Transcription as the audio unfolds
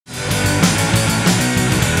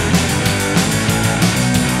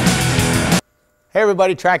Hey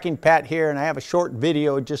everybody, Tracking Pat here, and I have a short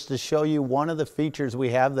video just to show you one of the features we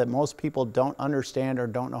have that most people don't understand or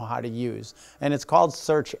don't know how to use, and it's called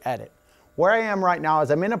Search Edit. Where I am right now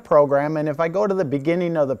is I'm in a program, and if I go to the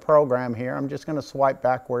beginning of the program here, I'm just going to swipe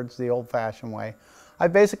backwards the old-fashioned way. I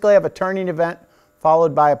basically have a turning event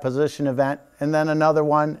followed by a position event, and then another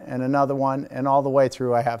one, and all the way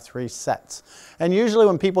through I have 3 sets. And usually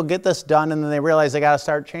when people get this done and then they realize they got to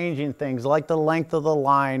start changing things like the length of the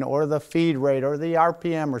line or the feed rate or the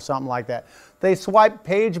RPM or something like that, they swipe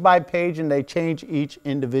page by page and they change each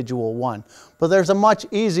individual one. But there's a much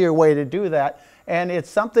easier way to do that, and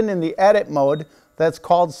it's something in the edit mode that's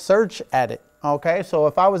called Search Edit. Okay, so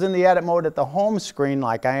if I was in the edit mode at the home screen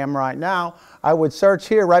like I am right now, I would search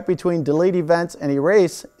here right between delete events and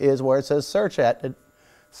erase is where it says Search Edit.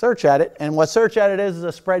 And what Search Edit is a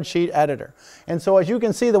spreadsheet editor. And so as you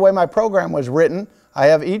can see the way my program was written, I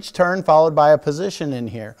have each turn followed by a position in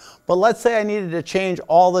here. But let's say I needed to change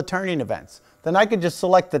all the turning events. Then I could just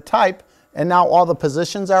select the type, and now all the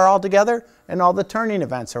positions are all together and all the turning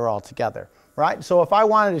events are all together. Right? So if I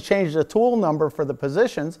wanted to change the tool number for the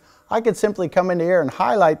positions, I could simply come into here and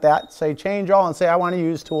highlight that, say change all, and say I want to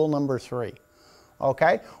use tool number 3.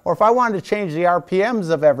 Okay? Or if I wanted to change the RPMs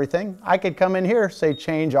of everything, I could come in here, say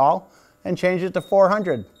change all, and change it to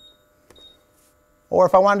 400. Or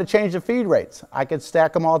if I wanted to change the feed rates, I could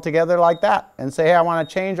stack them all together like that and say, hey, I want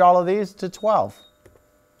to change all of these to 12.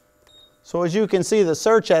 So as you can see, the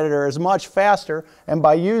search editor is much faster, and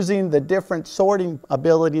by using the different sorting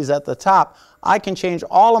abilities at the top, I can change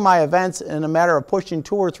all of my events in a matter of pushing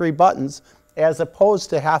 2 or 3 buttons, as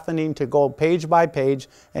opposed to having to go page by page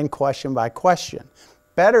and question by question.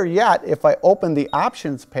 Better yet, if I open the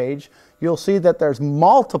options page, you'll see that there's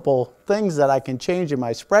multiple things that I can change in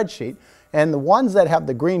my spreadsheet, and the ones that have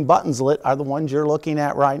the green buttons lit are the ones you're looking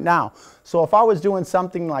at right now. So if I was doing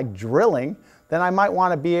something like drilling, then I might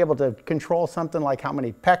want to be able to control something like how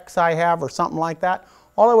many PECs I have or something like that.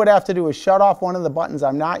 All I would have to do is shut off one of the buttons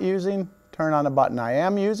I'm not using, turn on a button I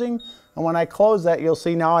am using, and when I close that, you'll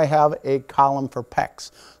see now I have a column for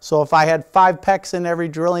PECs. So if I had 5 PECs in every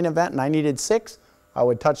drilling event and I needed 6, I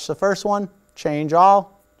would touch the first one, change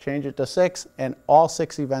all, change it to 6, and all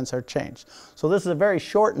 6 events are changed. So this is a very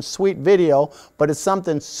short and sweet video, but it's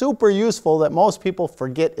something super useful that most people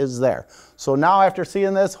forget is there. So now after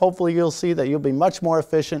seeing this, hopefully you'll see that you'll be much more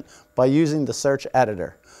efficient by using the search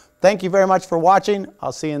editor. Thank you very much for watching.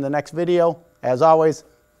 I'll see you in the next video. As always,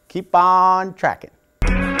 keep on tracking.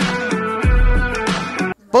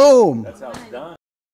 Boom! That's how it's done.